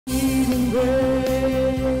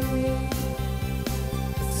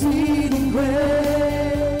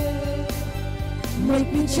grace.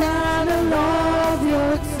 Make me channel of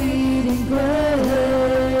your exceeding grace.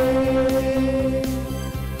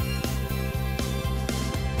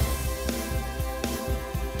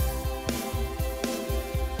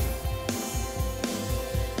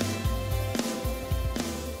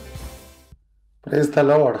 Praise the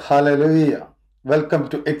Lord. Hallelujah. Welcome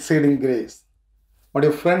to Exceeding Grace. My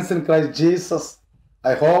dear friends in Christ Jesus,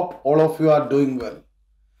 I hope all of you are doing well.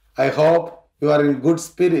 I hope you are in good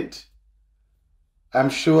spirit. I am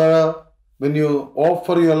sure when you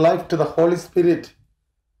offer your life to the Holy Spirit,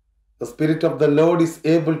 the Spirit of the Lord is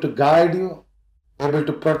able to guide you, able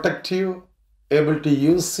to protect you, able to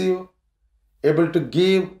use you, able to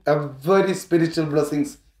give every spiritual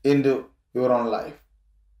blessings into your own life.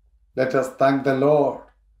 Let us thank the Lord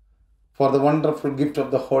for the wonderful gift of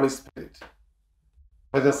the Holy Spirit.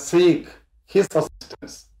 Let us seek His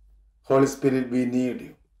assistance. Holy Spirit, we need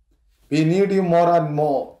you. We need you more and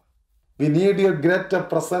more. We need your greater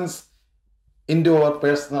presence into our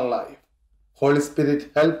personal life. Holy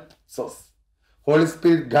Spirit, help us. Holy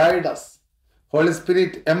Spirit, guide us. Holy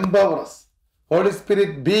Spirit, empower us. Holy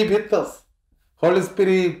Spirit, be with us. Holy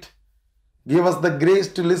Spirit, give us the grace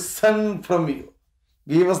to listen from you.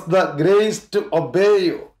 Give us the grace to obey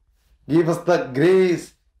you. Give us the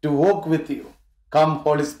grace to walk with you. Come,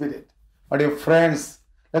 Holy Spirit. My dear friends,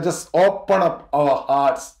 let us open up our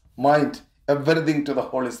hearts, mind, everything to the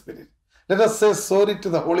Holy Spirit. Let us say sorry to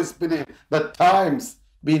the Holy Spirit the times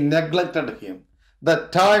we neglected Him, the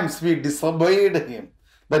times we disobeyed Him,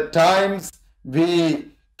 the times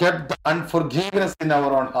we kept the unforgiveness in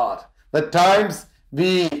our own heart, the times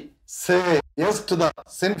we say yes to the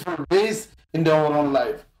sinful ways into our own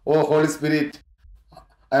life. Oh, Holy Spirit,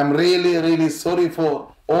 I am really sorry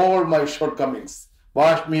for all my shortcomings.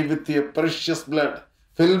 Wash me with your precious blood.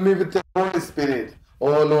 Fill me with your Holy Spirit.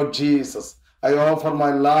 Oh, Lord Jesus, I offer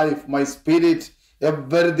my life, my spirit,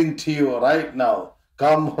 everything to you right now.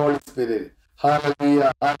 Come, Holy Spirit.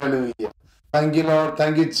 Hallelujah, hallelujah. Thank you, Lord.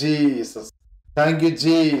 Thank you, Jesus. Thank you,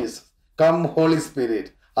 Jesus. Come, Holy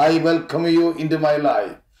Spirit. I welcome you into my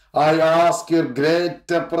life. I ask your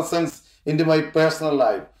greater presence into my personal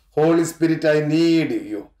life. Holy Spirit, I need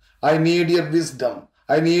you. I need your wisdom.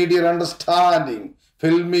 I need your understanding.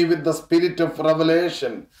 Fill me with the spirit of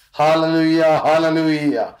revelation. Hallelujah,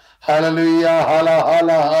 hallelujah, hallelujah,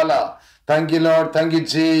 hallelujah. Thank you, Lord. Thank you,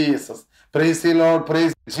 Jesus. Praise you, Lord.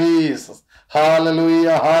 Praise Jesus.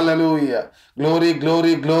 Hallelujah, hallelujah. Glory,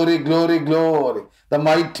 glory, glory, glory, glory. The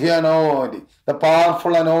mighty anointing, the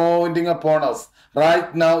powerful anointing upon us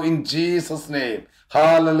right now in Jesus' name.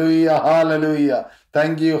 Hallelujah, hallelujah.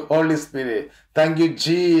 Thank you, Holy Spirit. Thank you,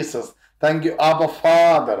 Jesus. Thank you, Abba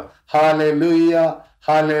Father. Hallelujah,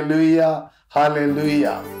 hallelujah,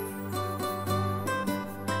 hallelujah.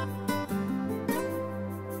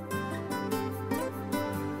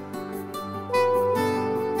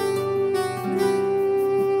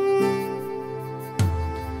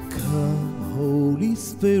 Come, Holy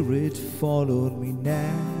Spirit, follow me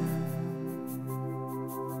now.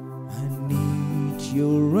 I need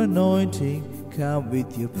your anointing. Come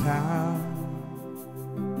with your power.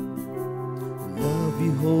 Love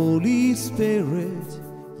you, Holy Spirit.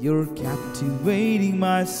 You're captivating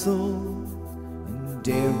my soul. And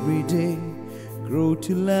every day grow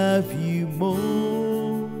to love you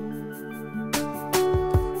more.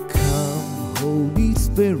 Come, Holy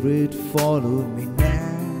Spirit, follow me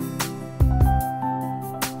now.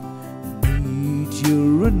 I need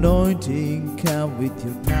your anointing. Come with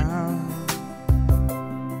your power.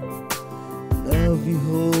 Love you,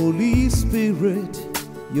 Holy Spirit.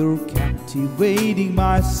 You're captivating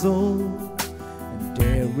my soul. And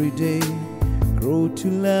every day grow to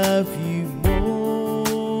love you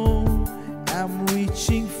more. I'm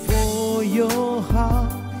reaching for your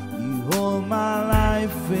heart. You hold my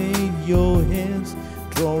life in your hands,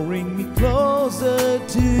 drawing me closer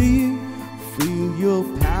to you. Feel your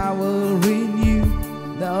power in you.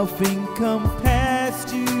 Nothing compares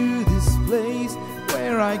to this place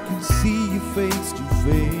where I can see you face to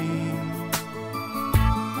face.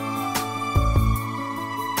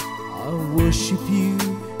 I'll worship you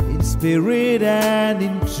in spirit and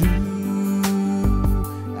in truth.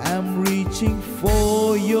 I'm reaching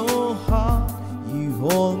for your heart. You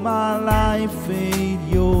hold my life in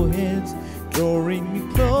your hands, drawing me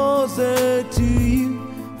closer to you.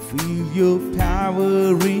 Feel your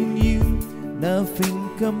power in you. Nothing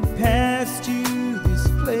compares to this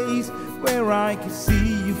place where I can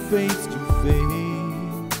see you face to face.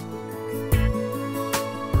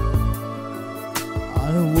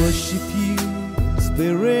 I worship you in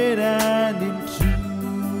spirit and in truth.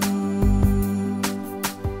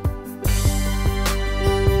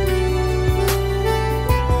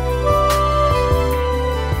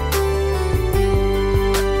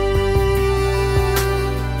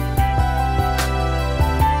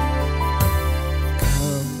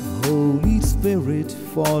 Spirit,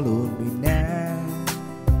 follow me now.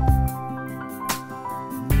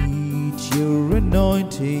 Need your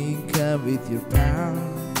anointing, come with your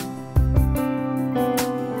power.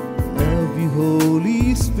 Love you,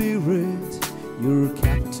 Holy Spirit, you're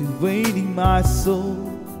captivating my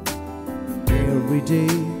soul. Every day,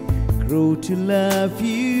 grow to love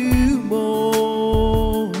you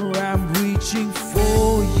more. I'm reaching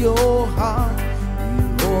for your heart.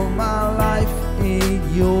 You hold my life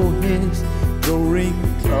in your hands, drawing me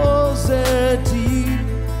closer to you.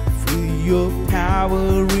 Feel your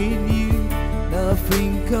power in you.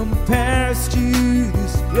 Nothing compares to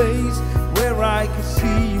this place where I can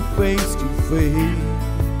see you face to face.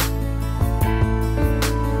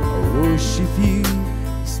 I worship you,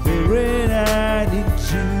 Spirit and in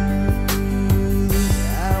truth.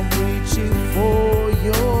 I'm reaching for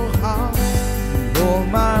your heart. You hold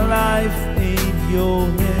my life in your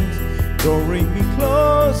hands, drawing me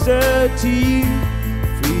closer to you.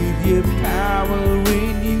 Feel your power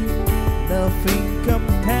in you. Nothing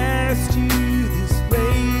compares to this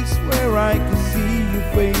place where I can see you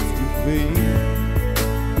face to face.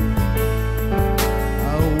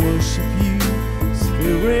 I worship you,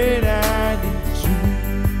 Spirit and in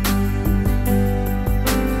truth.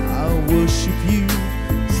 I worship you,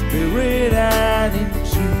 Spirit and in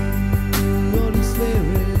truth. Holy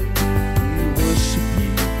Spirit, we worship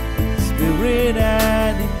you, Spirit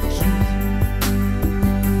and in truth.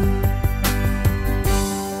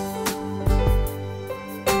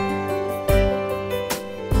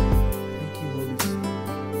 Thank you, Holy Spirit.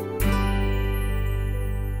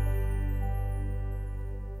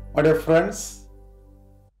 My dear friends,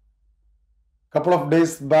 couple of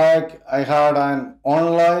days back, I had an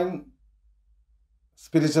online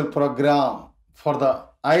spiritual program for the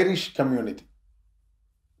Irish community.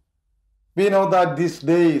 We know that these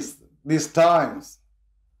days, these times,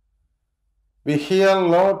 we hear a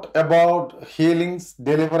lot about healings,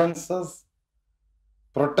 deliverances,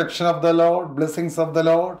 protection of the Lord, blessings of the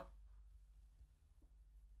Lord.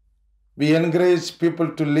 We encourage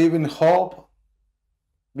people to live in hope.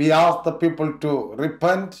 We ask the people to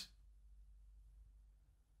repent.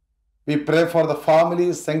 We pray for the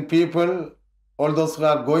families, young people, all those who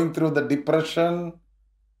are going through the depression,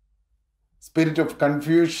 spirit of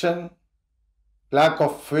confusion, lack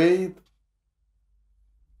of faith.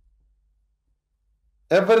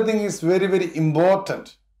 Everything is very, very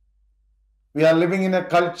important. We are living in a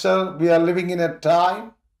culture, we are living in a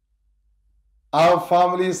time. Our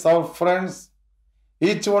families, our friends,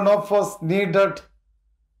 each one of us needed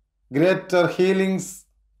greater healings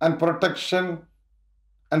and protection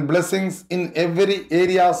and blessings in every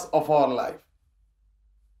areas of our life.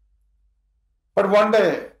 But one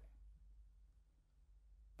day,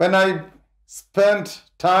 when I spent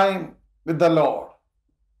time with the Lord,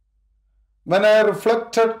 when I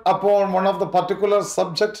reflected upon one of the particular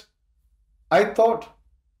subject, I thought,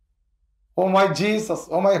 oh my Jesus,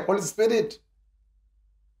 oh my Holy Spirit,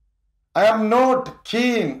 I am not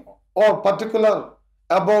keen or particular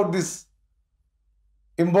about this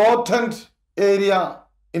important area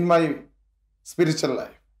in my spiritual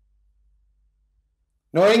life.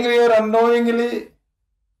 Knowingly or unknowingly,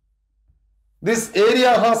 this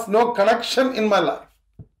area has no connection in my life.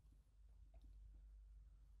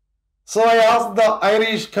 So I asked the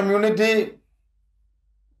Irish community,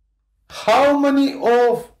 how many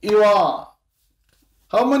of you are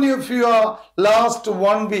last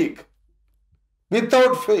 1 week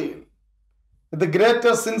without fail, with the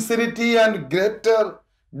greater sincerity and greater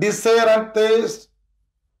desire and thirst,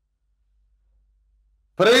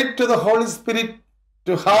 prayed to the Holy Spirit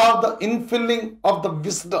to have the infilling of the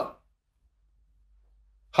wisdom?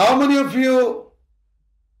 How many of you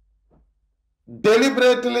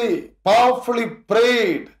deliberately, powerfully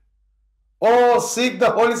prayed or seek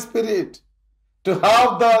the Holy Spirit to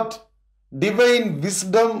have that divine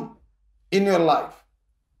wisdom in your life?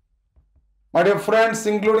 My dear friends,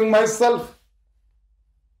 including myself,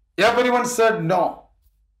 everyone said no.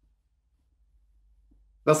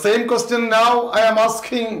 The same question now I am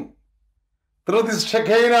asking through this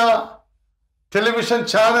Shekinah television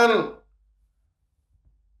channel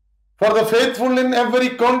for the faithful in every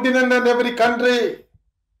continent and every country.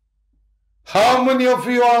 How many of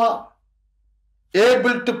you are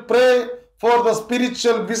able to pray for the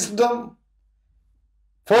spiritual wisdom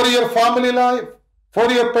for your family life,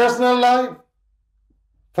 for your personal life,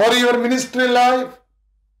 for your ministry life,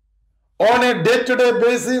 on a day-to-day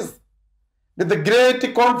basis, with the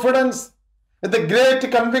great confidence, with the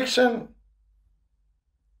great conviction?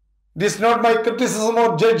 This is not my criticism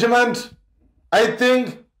or judgment. I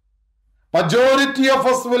think majority of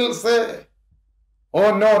us will say,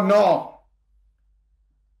 oh no,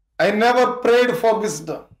 I never prayed for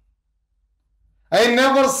wisdom. I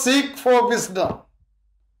never seek for wisdom.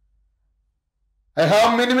 I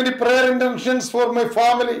have many prayer intentions for my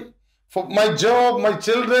family, for my job, my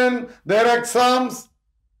children, their exams,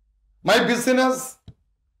 my business.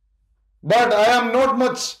 But I am not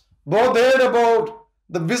much bothered about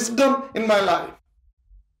the wisdom in my life.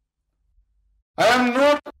 I am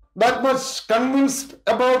not that much convinced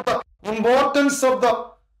about the importance of the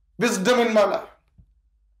wisdom in my life.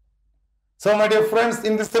 So my dear friends,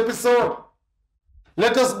 in this episode,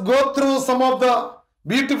 let us go through some of the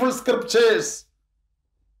beautiful scriptures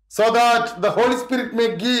so that the Holy Spirit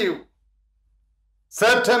may give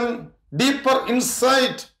certain deeper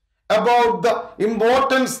insight about the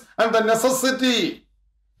importance and the necessity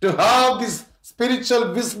to have this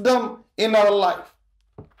spiritual wisdom in our life.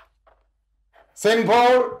 Saint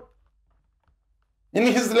Paul, in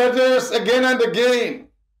his letters again and again,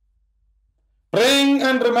 praying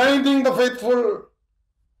and reminding the faithful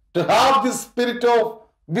to have this spirit of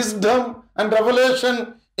wisdom and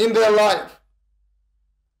revelation in their life.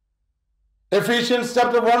 Ephesians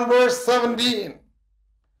chapter 1 verse 17.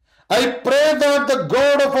 I pray that the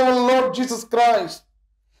God of our Lord Jesus Christ,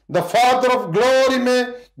 the Father of glory,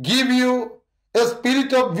 may give you a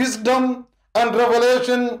spirit of wisdom and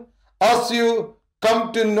revelation as you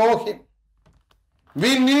come to know Him.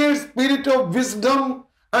 We need spirit of wisdom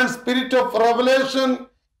and spirit of revelation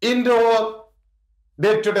in our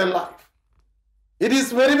day-to-day life. It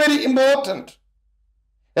is very important.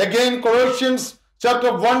 Again, Colossians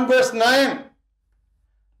chapter 1 verse 9.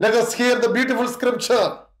 Let us hear the beautiful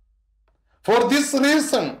scripture. For this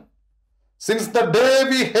reason, since the day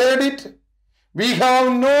we heard it, we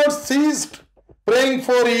have not ceased praying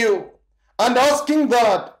for you and asking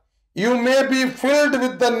that you may be filled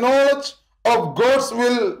with the knowledge of God's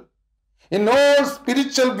will in all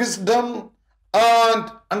spiritual wisdom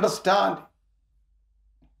and understanding.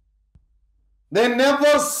 They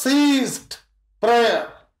never ceased prayer.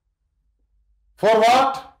 For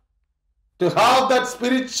what? To have that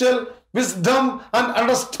spiritual wisdom and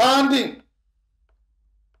understanding.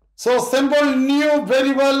 So Saint Paul knew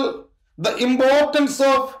very well the importance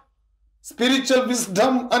of spiritual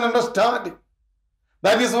wisdom and understanding.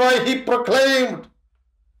 That is why he proclaimed.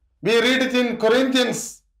 We read it in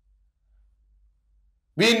Corinthians.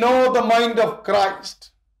 We know the mind of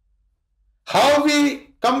Christ. How we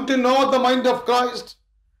come to know the mind of Christ?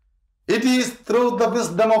 It is through the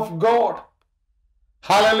wisdom of God.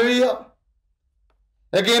 Hallelujah.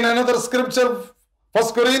 Again, another scripture,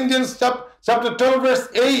 1 Corinthians chapter 12 verse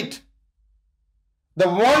 8. The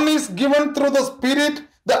one is given through the Spirit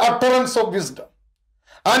the utterance of wisdom,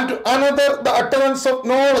 and to another the utterance of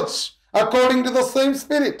knowledge according to the same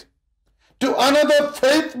Spirit, to another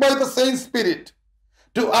faith by the same Spirit,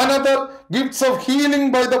 to another gifts of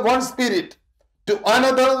healing by the one Spirit, to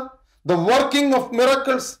another the working of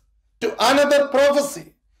miracles, to another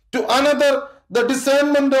prophecy, to another the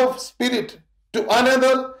discernment of spirit, to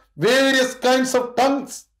another various kinds of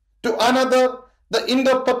tongues, to another the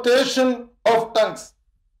interpretation of tongues.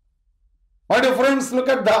 My dear friends, look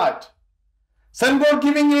at that. Saint Paul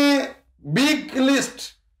giving a big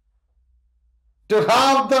list to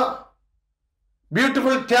have the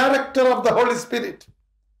beautiful character of the Holy Spirit,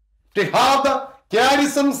 to have the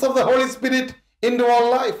charisms of the Holy Spirit into our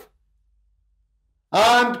life.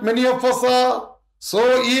 And many of us are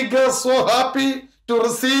so eager, so happy to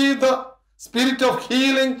receive the spirit of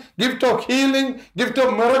healing, gift of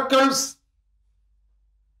miracles,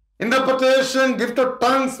 interpretation, gift of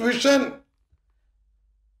tongues, vision.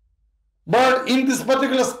 But in this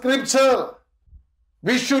particular scripture,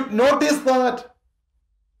 we should notice that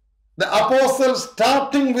the apostle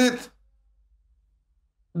starting with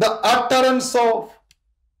the utterance of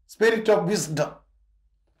spirit of wisdom.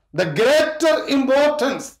 The greater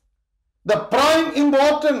importance, the prime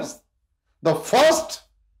importance, the first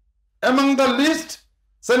among the list,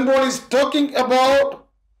 Saint Paul is talking about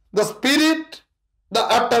the spirit, the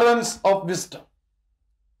utterance of wisdom.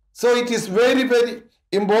 So it is very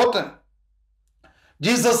important.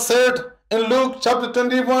 Jesus said in Luke chapter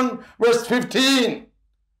 21 verse 15,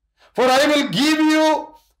 for I will give you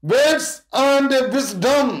words and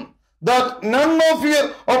wisdom that none of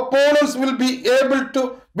your opponents will be able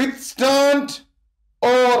to withstand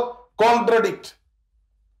or contradict.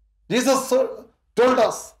 Jesus told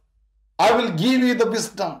us, I will give you the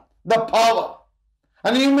wisdom, the power,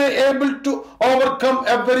 and you may be able to overcome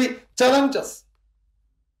every challenges.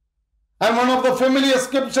 And one of the familiar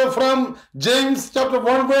scripture from James chapter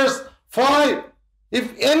 1 verse 5.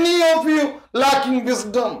 If any of you lacking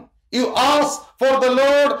wisdom, you ask for the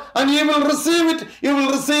Lord and you will receive it. You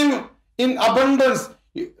will receive in abundance.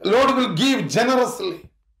 Lord will give generously.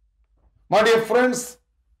 My dear friends,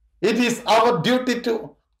 it is our duty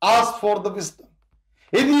to ask for the wisdom.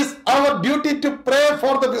 It is our duty to pray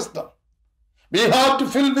for the wisdom. We have to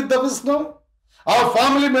fill with the wisdom. Our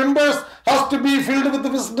family members has to be filled with the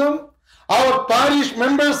wisdom. Our parish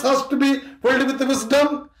members has to be filled with the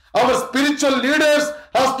wisdom. Our spiritual leaders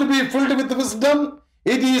has to be filled with the wisdom.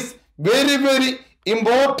 It is very, very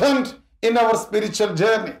important in our spiritual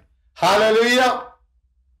journey. Hallelujah.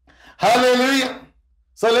 Hallelujah.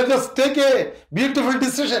 So let us take a beautiful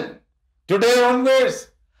decision. Today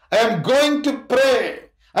onwards, I am going to pray.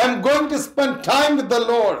 I am going to spend time with the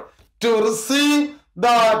Lord to receive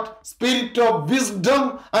that spirit of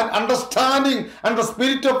wisdom and understanding and the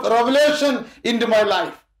spirit of revelation into my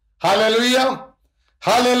life. Hallelujah.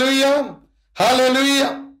 Hallelujah.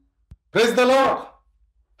 Hallelujah. Praise the Lord.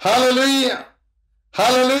 Hallelujah.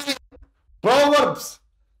 Hallelujah. Proverbs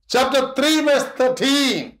chapter 3 verse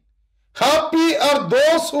 13. Happy are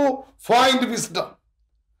those who find wisdom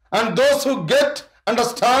and those who get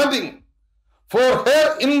understanding. For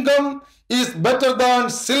her income is better than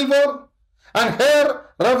silver and her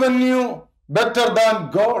revenue better than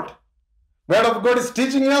gold. Word of God is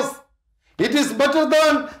teaching us it is better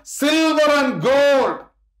than silver and gold.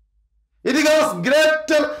 It has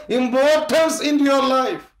greater importance in your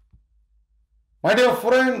life. My dear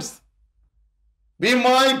friends, we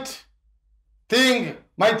might think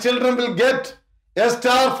my children will get a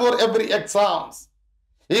star for every exams.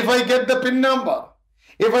 If I get the PIN number,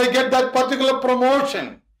 if I get that particular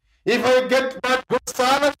promotion, if I get that good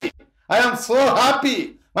salary, I am so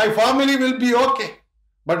happy. My family will be okay.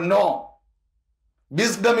 But no,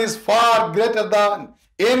 wisdom is far greater than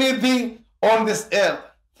anything on this earth.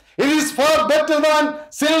 It is far better than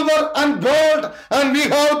silver and gold, and we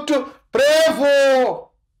have to pray for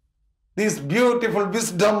this beautiful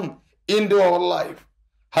wisdom into our life.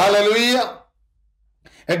 Hallelujah.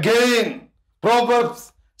 Again,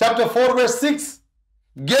 Proverbs chapter 4 verse 6.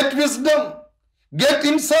 Get wisdom, get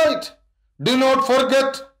insight. Do not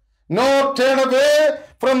forget, nor turn away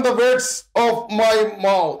from the words of my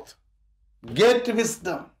mouth. Get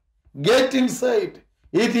wisdom, get insight.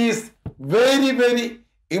 It is very, very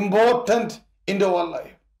important in our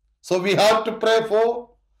life. So we have to pray for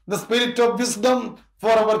the spirit of wisdom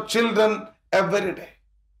for our children every day.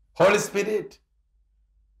 Holy Spirit,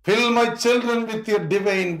 fill my children with your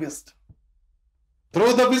divine wisdom.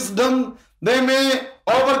 Through the wisdom, they may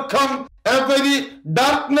overcome every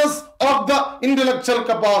darkness of the intellectual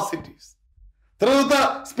capacities. Through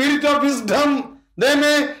the spirit of wisdom, they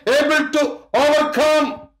may be able to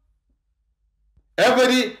overcome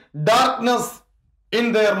every darkness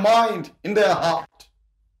in their mind, in their heart.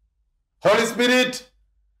 Holy Spirit,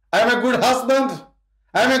 I am a good husband,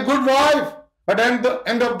 I am a good wife, but at the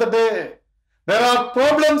end of the day, there are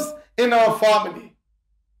problems in our family.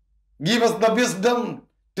 Give us the wisdom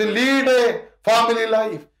to lead a family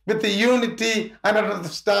life with the unity and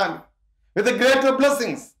understanding, with the greater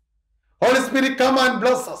blessings. Holy Spirit, come and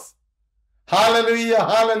bless us. Hallelujah,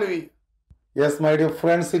 hallelujah. Yes, my dear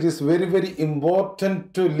friends, it is very, very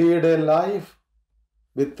important to lead a life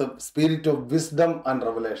with the spirit of wisdom and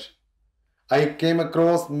revelation. I came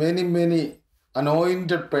across many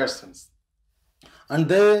anointed persons, and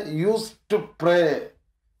they used to pray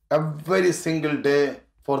every single day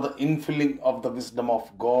for the infilling of the wisdom of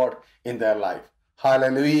God in their life.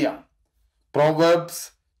 Hallelujah.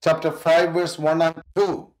 Proverbs chapter 5 verse 1 and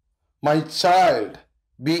 2. My child,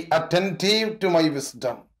 be attentive to my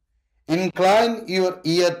wisdom. Incline your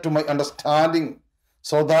ear to my understanding,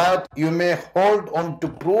 so that you may hold on to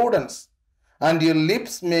prudence, and your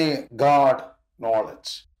lips may guard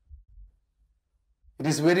knowledge. It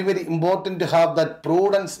is very, very important to have that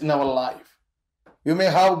prudence in our life. You may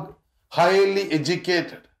have highly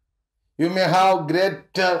educated. You may have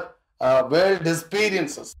greater world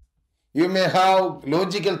experiences. You may have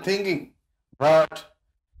logical thinking. But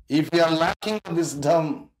if you are lacking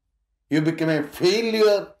wisdom, you become a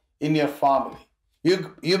failure in your family.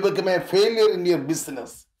 You become a failure in your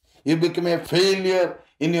business. You become a failure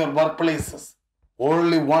in your workplaces.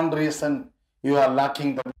 Only one reason: you are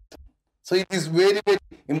lacking the wisdom. So it is very, very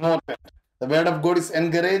important. The word of God is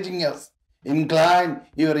encouraging us. Incline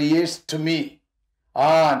your ears to me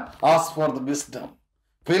and ask for the wisdom.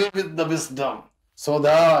 Fill with the wisdom so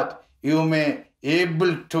that you may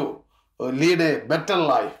able to lead a better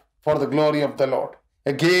life for the glory of the Lord.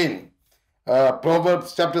 Again,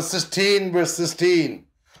 Proverbs chapter 16 verse 16.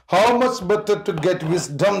 How much better to get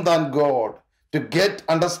wisdom than God? To get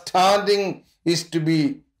understanding is to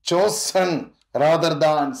be chosen rather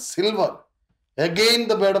than silver. Again,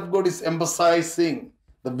 the word of God is emphasizing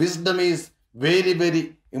the wisdom is very,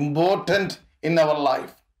 very important in our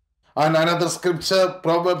life. And another scripture,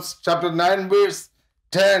 Proverbs chapter 9 verse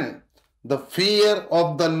 10. The fear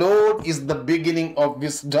of the Lord is the beginning of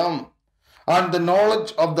wisdom, and the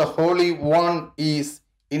knowledge of the Holy One is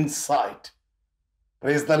insight.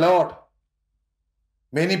 Praise the Lord.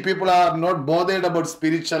 Many people are not bothered about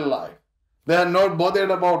spiritual life. They are not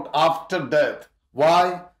bothered about after death.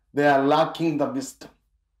 Why? They are lacking the wisdom.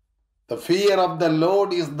 The fear of the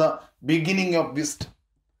Lord is the beginning of wisdom.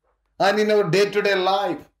 And in our day-to-day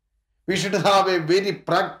life, we should have a very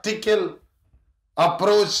practical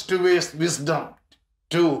approach to wisdom.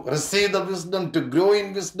 To receive the wisdom, to grow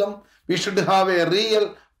in wisdom, we should have a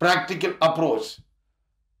real practical approach.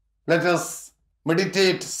 Let us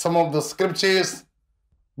meditate some of the scriptures.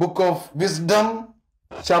 Book of Wisdom,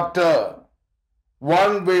 chapter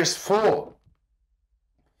 1 verse 4.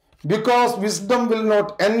 Because wisdom will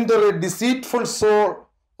not enter a deceitful soul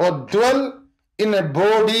or dwell in a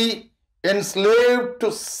body enslaved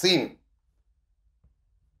to sin.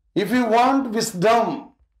 If you want wisdom,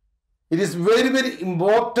 it is very, very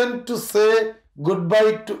important to say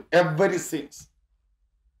goodbye to everything.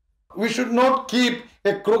 We should not keep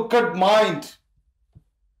a crooked mind.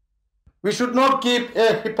 We should not keep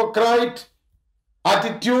a hypocrite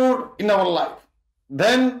attitude in our life.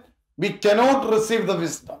 Then we cannot receive the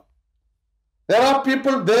wisdom. There are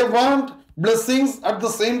people, they want blessings at the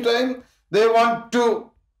same time. They want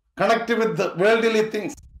to connect with the worldly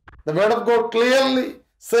things. The word of God clearly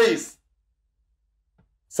says,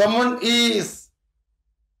 someone is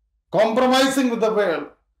compromising with the world.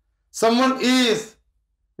 Someone is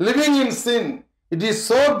living in sin. It is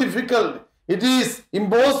so difficult. It is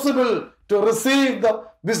impossible to receive the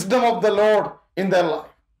wisdom of the Lord in their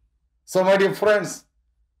life. So my dear friends,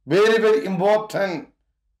 very, very important.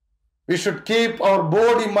 We should keep our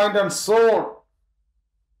body, mind and soul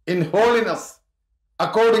in holiness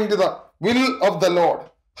according to the will of the Lord.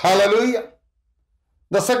 Hallelujah.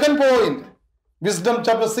 The second point, Wisdom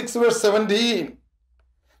chapter 6 verse 17.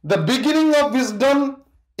 The beginning of wisdom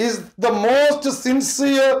is the most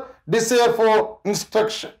sincere desire for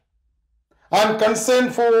instruction, and concern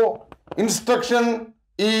for instruction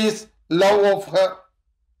is love of her.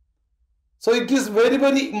 So it is very,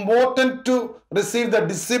 very important to receive the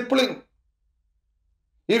discipline.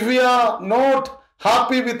 If we are not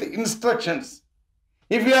happy with instructions,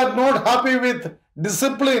 if we are not happy with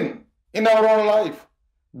discipline in our own life,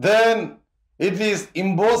 then it is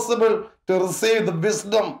impossible to receive the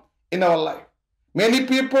wisdom in our life. Many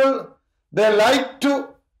people, they like to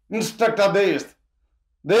instruct others.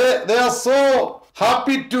 They are so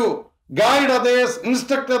happy to guide others,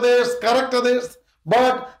 instruct others, correct others,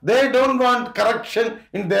 but they don't want correction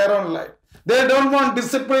in their own life. They don't want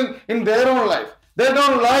discipline in their own life. They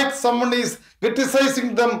don't like someone is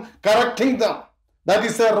criticizing them, correcting them. That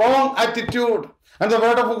is a wrong attitude. And the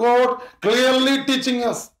word of God clearly teaching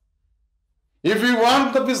us, if you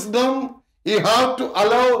want the wisdom, you have to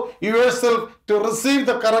allow yourself to receive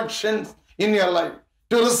the corrections in your life,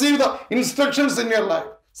 to receive the instructions in your life.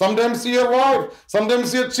 Sometimes your wife,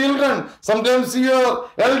 sometimes your children, sometimes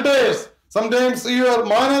your elders, sometimes your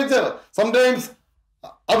manager, sometimes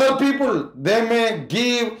other people, they may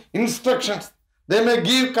give instructions, they may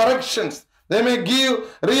give corrections, they may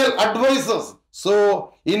give real advices.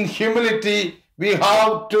 So in humility, we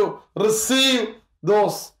have to receive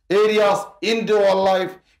those areas into our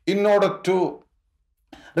life in order to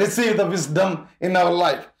receive the wisdom in our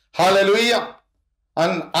life. Hallelujah.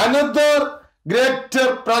 And another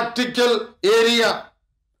greater practical area,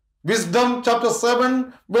 Wisdom chapter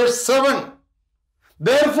 7 verse 7.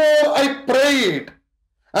 Therefore I prayed,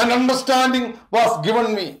 and understanding was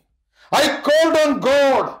given me. I called on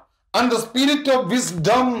God, and the spirit of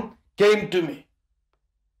wisdom came to me.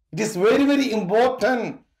 It is very, very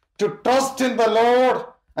important to trust in the Lord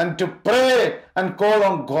and to pray and call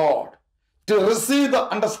on God, to receive the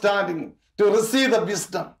understanding, to receive the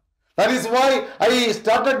wisdom. That is why I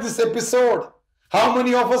started this episode. How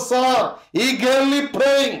many of us are eagerly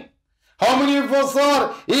praying? How many of us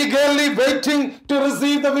are eagerly waiting to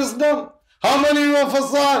receive the wisdom? How many of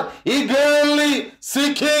us are eagerly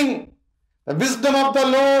seeking the wisdom of the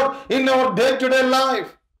Lord in our day-to-day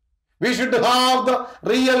life? We should have the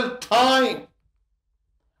real time.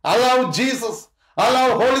 Allow Jesus,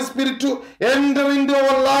 allow Holy Spirit to enter into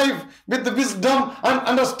our life with the wisdom and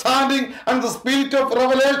understanding and the spirit of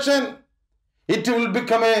revelation. It will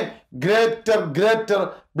become a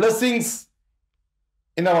greater blessings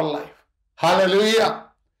in our life. Hallelujah.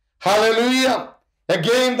 Hallelujah.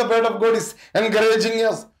 Again, the word of God is encouraging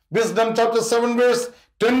us. Wisdom chapter 7 verse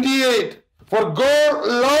 28. For God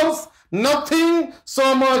loves nothing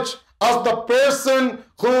so much as the person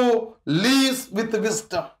who lives with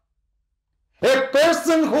wisdom. A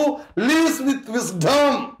person who lives with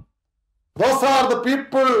wisdom. Those are the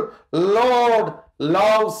people Lord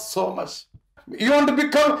loves so much. You want to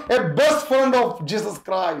become a best friend of Jesus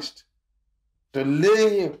Christ, to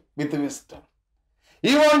live with wisdom.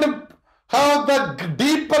 You want to have that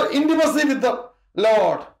deeper intimacy with the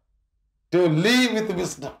Lord, to live with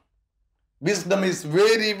wisdom. Wisdom is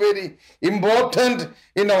very, very important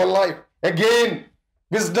in our life. Again,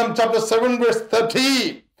 Wisdom chapter 7 verse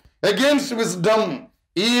 30. Against wisdom,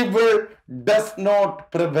 evil does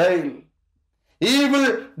not prevail.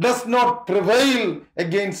 Evil does not prevail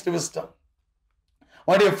against wisdom.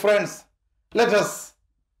 My dear friends, let us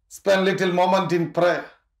spend a little moment in prayer.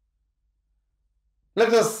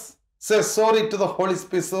 Let us say sorry to the Holy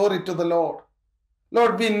Spirit, sorry to the Lord.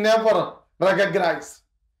 Lord, we never recognize,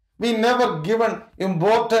 we never given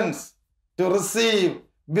importance to receive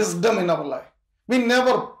wisdom in our life. We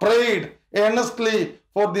never prayed earnestly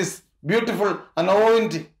for this beautiful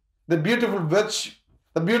anointing, the beautiful virtue,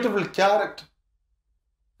 the beautiful character.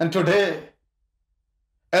 And today,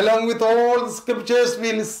 along with all the scriptures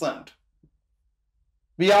we listened,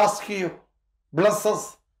 we ask you, bless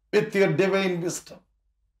us with your divine wisdom,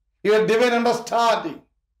 your divine understanding,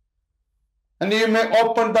 and you may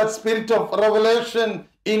open that spirit of revelation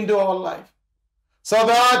into our life, so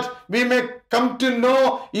that we may come to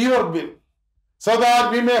know your will, so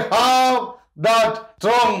that we may have that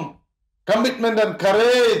strong commitment and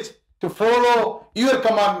courage to follow your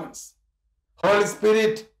commandments. Holy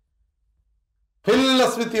Spirit, fill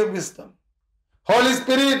us with your wisdom. Holy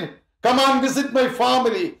Spirit, come and visit my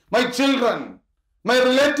family, my children, my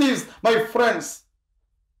relatives, my friends.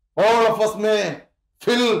 All of us may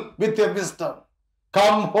fill with your wisdom.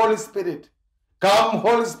 Come, Holy Spirit. Come,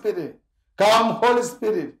 Holy Spirit. Come, Holy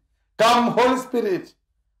Spirit. Come, Holy Spirit.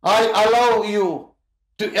 I allow you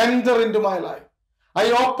to enter into my life.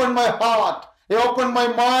 I open my heart. I open my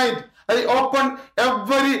mind. I open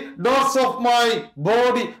every doors of my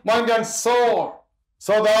body, mind and soul,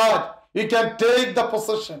 so that you can take the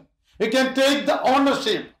possession. You can take the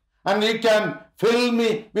ownership, and you can fill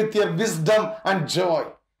me with your wisdom and joy.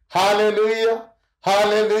 Hallelujah.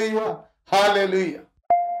 Hallelujah. Hallelujah.